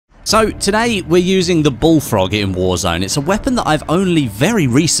So today we're using the Bullfrog in Warzone. It's a weapon that I've only very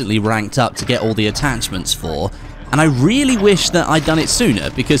recently ranked up to get all the attachments for, and I really wish that I'd done it sooner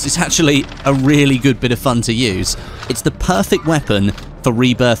because it's actually a really good bit of fun to use. It's the perfect weapon for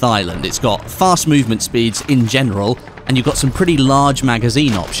Rebirth Island. It's got fast movement speeds in general, and you've got some pretty large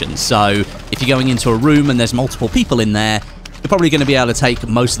magazine options. So if you're going into a room and there's multiple people in there, you're probably going to be able to take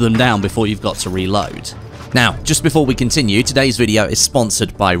most of them down before you've got to reload. Now, just before we continue, today's video is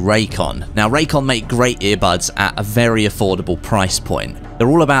sponsored by Raycon. Now, Raycon make great earbuds at a very affordable price point. They're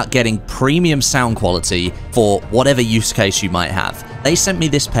all about getting premium sound quality for whatever use case you might have. They sent me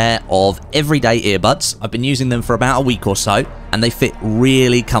this pair of everyday earbuds. I've been using them for about a week or so, and they fit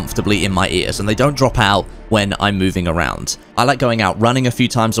really comfortably in my ears, and they don't drop out when I'm moving around. I like going out running a few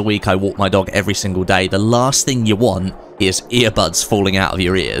times a week. I walk my dog every single day. The last thing you want is earbuds falling out of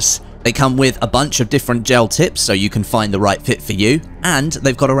your ears. They come with a bunch of different gel tips so you can find the right fit for you, and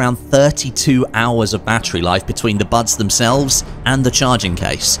they've got around 32 hours of battery life between the buds themselves and the charging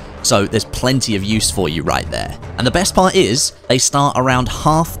case. So there's plenty of use for you right there. And the best part is, they start around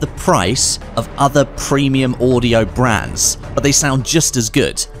half the price of other premium audio brands, but they sound just as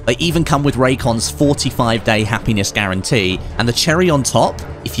good. They even come with Raycon's 45-day happiness guarantee, and the cherry on top,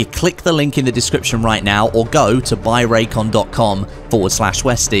 if you click the link in the description right now or go to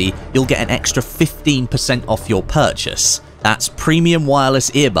buyraycon.com/Westie, you'll get an extra 15% off your purchase. That's premium wireless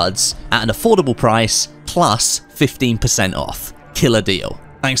earbuds at an affordable price plus 15% off. Killer deal.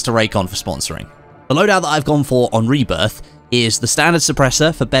 Thanks to Raycon for sponsoring. The loadout that I've gone for on Rebirth is the standard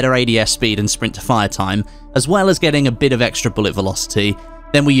suppressor for better ADS speed and sprint to fire time, as well as getting a bit of extra bullet velocity.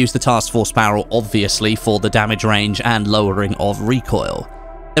 Then we use the Task Force barrel, obviously, for the damage range and lowering of recoil.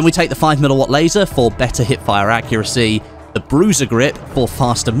 Then we take the 5mm laser for better hipfire accuracy, the Bruiser grip for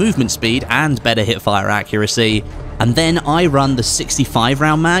faster movement speed and better hipfire accuracy, and then I run the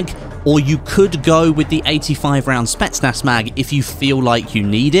 65-round mag, or you could go with the 85-round Spetsnaz mag if you feel like you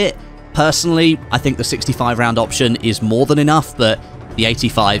need it. Personally, I think the 65-round option is more than enough, but the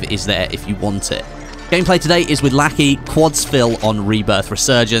 85 is there if you want it. Gameplay today is with Lackey, quads fill on Rebirth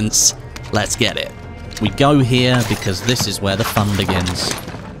Resurgence. Let's get it. We go here because this is where the fun begins.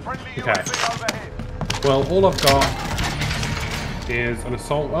 Okay. Well, all I've got is an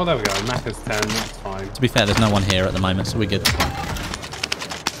assault. Oh, there we go. Map is 10. That's fine. To be fair, there's no one here at the moment, so we're good.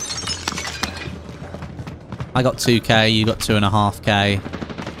 I got 2k, you got 2.5k.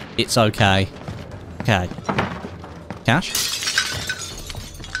 It's okay. Okay. Cash?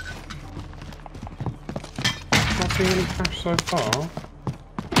 Not seeing any cash so far.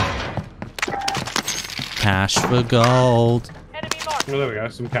 Cash for gold. Well, there we go.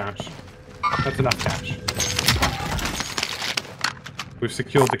 Some cash. That's enough cash. We've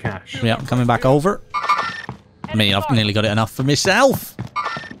secured the cash. Yeah, I'm coming back over. I mean, I've nearly got it enough for myself.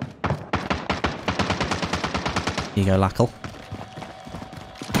 Here you go, Lackle.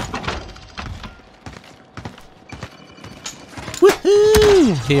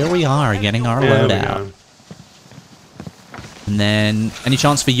 Woohoo! Here we are, getting our loadout. And then, any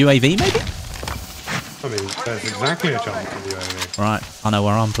chance for UAV, maybe? I mean, there's exactly a chance for UAV. Right, I know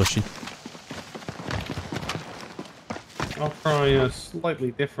where I'm pushing. I'll try a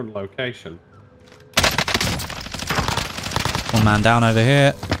slightly different location. One man down over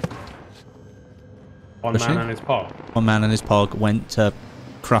here. One man and his pog. One man and his pog went to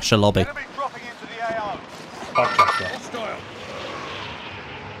crush a lobby.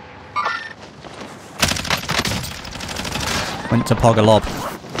 Went to pog a lob.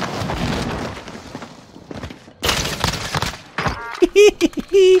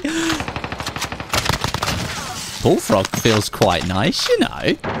 Bullfrog feels quite nice, you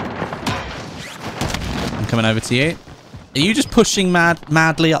know. I'm coming over to you. Are you just pushing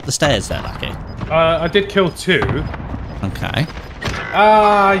madly up the stairs there, Lucky? I did kill 2. Okay.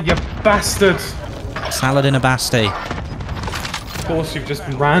 Ah, you bastard! Salad in a Basti. Of course, you've just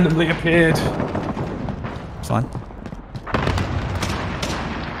randomly appeared. It's fine.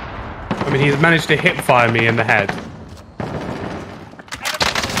 I mean, he's managed to hip fire me in the head.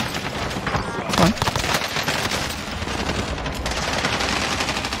 Fine.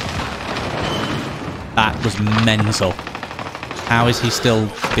 That was mental. How is he still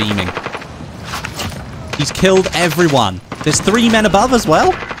beaming? He's killed everyone. There's 3 men above as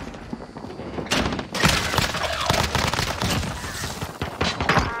well.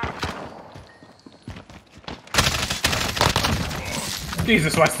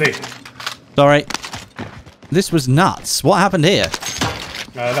 Jesus, Westie. Sorry. This was nuts. What happened here?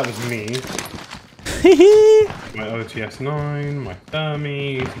 That was me. My OTS-9, my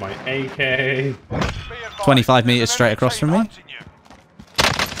thermies, my AK. 25 meters straight across from me.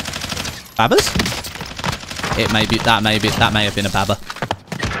 Babbers? It may be, that may have been a babber.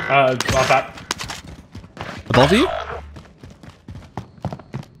 That. Above you?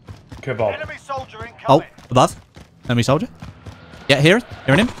 Kebab. Enemy soldier incoming. Oh, above. Enemy soldier. Yeah, hearing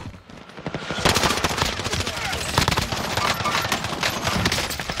him.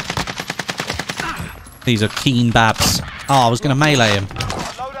 These are keen babs. Oh, I was going to melee him.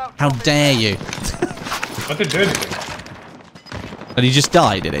 How dare you? I didn't do anything. And he just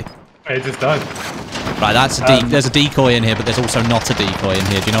died, did he? He just died. Right, that's a there's a decoy in here, but there's also not a decoy in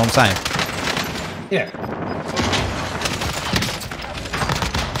here. Do you know what I'm saying? Yeah.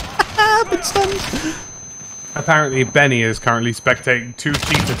 Been stunned. Apparently, Benny is currently spectating two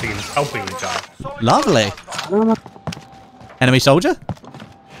cheetah teams helping each other. Lovely. Enemy soldier?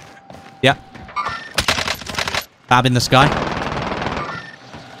 Yeah. Bab in the sky.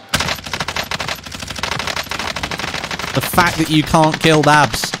 The fact that you can't kill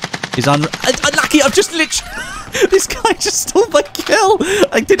Babs is unlucky. I've just literally... This guy just stole my kill.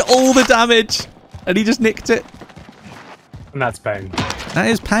 I did all the damage. And he just nicked it. And that's pain. That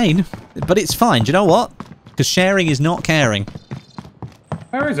is pain. But it's fine. Do you know what? Because sharing is not caring.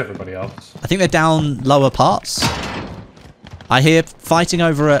 Where is everybody else? I think they're down lower parts. I hear fighting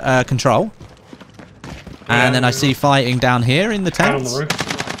over at control. And then I see fighting down here in the Down on tents. the roof.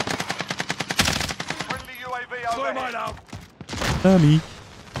 Friendly UAV overhead. Dummy.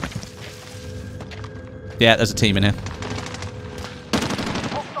 Yeah, there's a team in here.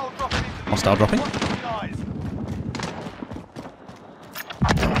 Hostile dropping.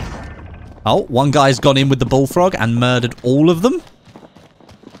 Oh, one guy's gone in with the Bullfrog and murdered all of them.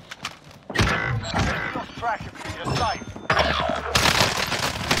 Lost track of you. You're safe.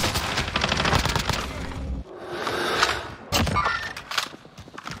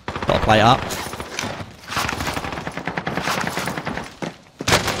 Got to play up.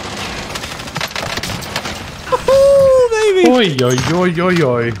 Woohoo, baby! Oi, oi, oi, oi,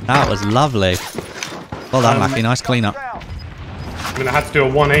 oi. That was lovely. Well done, Mackie. Nice cleanup. I mean, I had to do a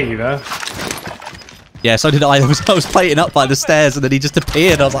 180 there. Yeah, so did I. I was plating up by the stairs and then he just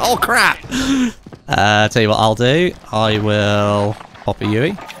appeared. I was like, oh crap! Tell you what I'll do. I will pop a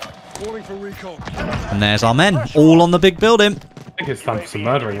Yui. And there's our men, all on the big building. I think it's time for some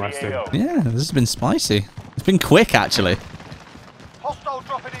murdering, Westie. Yeah, this has been spicy. It's been quick, actually.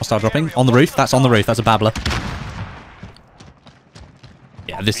 Hostile dropping on the roof. That's on the roof. That's a babbler.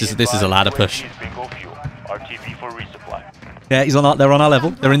 Yeah, this is a ladder push. Yeah, he's on our, they're on our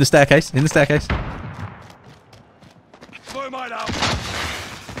level. They're in the staircase. In the staircase.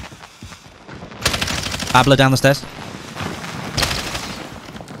 Babbler down the stairs.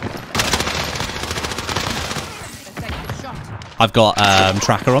 I've got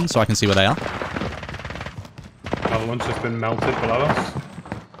tracker on, so I can see where they are. Another one's just been melted below us.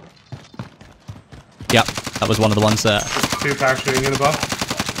 Yep, that was one of the ones that... Two parachuting in above.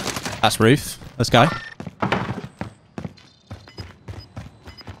 That's roof. Let's go.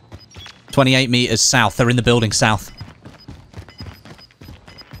 28 meters south. They're in the building south.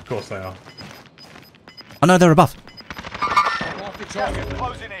 Of course they are. Oh no, they're above.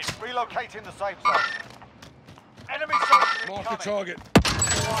 Closing in. Relocating the safe zone. Enemy soldier Mark the target.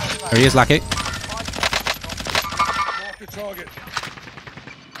 There he is, Lucky. Mark the target.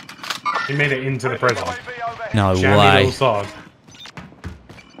 He made it into the prison. No Jammy way. little sod.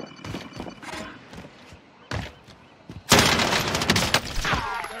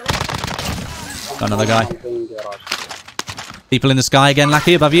 Got another guy. People in the sky again,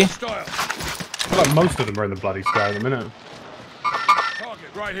 Lucky, above you. Style. I feel like most of them are in the bloody sky at the minute.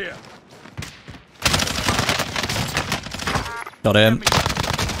 Target right here. Got him.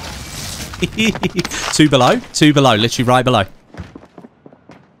 Two below, literally right below.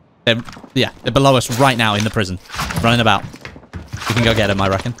 Yeah, they're below us right now in the prison. Running about. We can go get him, I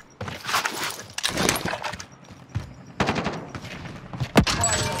reckon.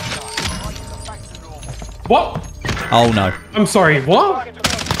 What? Oh no. I'm sorry, what?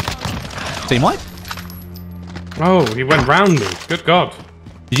 Team wipe? Oh, he went round me. Good God.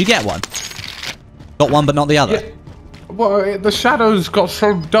 Did you get one? Got one but not the other? Yeah. Well, the shadows got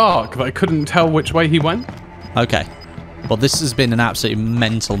so dark that I couldn't tell which way he went. Okay. Well, this has been an absolutely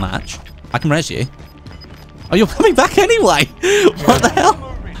mental match. I can res you. Oh, you're coming back anyway! What the hell?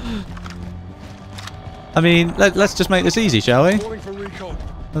 I mean, let's just make this easy, shall we?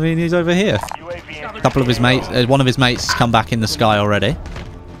 I mean, he's over here. A couple of his mates, one of his mates has come back in the sky already.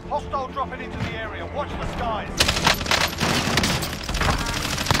 Hostile dropping into the area. Watch the skies.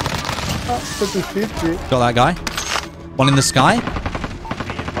 Got that guy. One in the sky.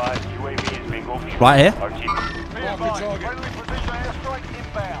 Right here. Be advised, friendly precision airstrike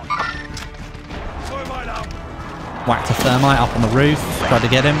inbound. Whacked a thermite up on the roof. Tried to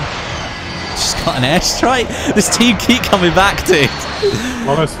get him. Just got an airstrike. This team keep coming back, dude.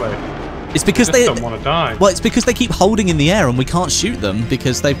 Honestly. It's because they they don't want to die. Well, it's because they keep holding in the air and we can't shoot them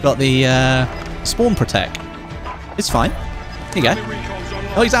because they've got the spawn protect. It's fine. Here you go.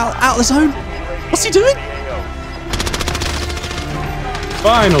 Oh, he's out of the zone. What's he doing?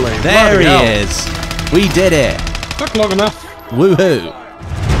 Finally. There he is. We did it. Took long enough. Woohoo.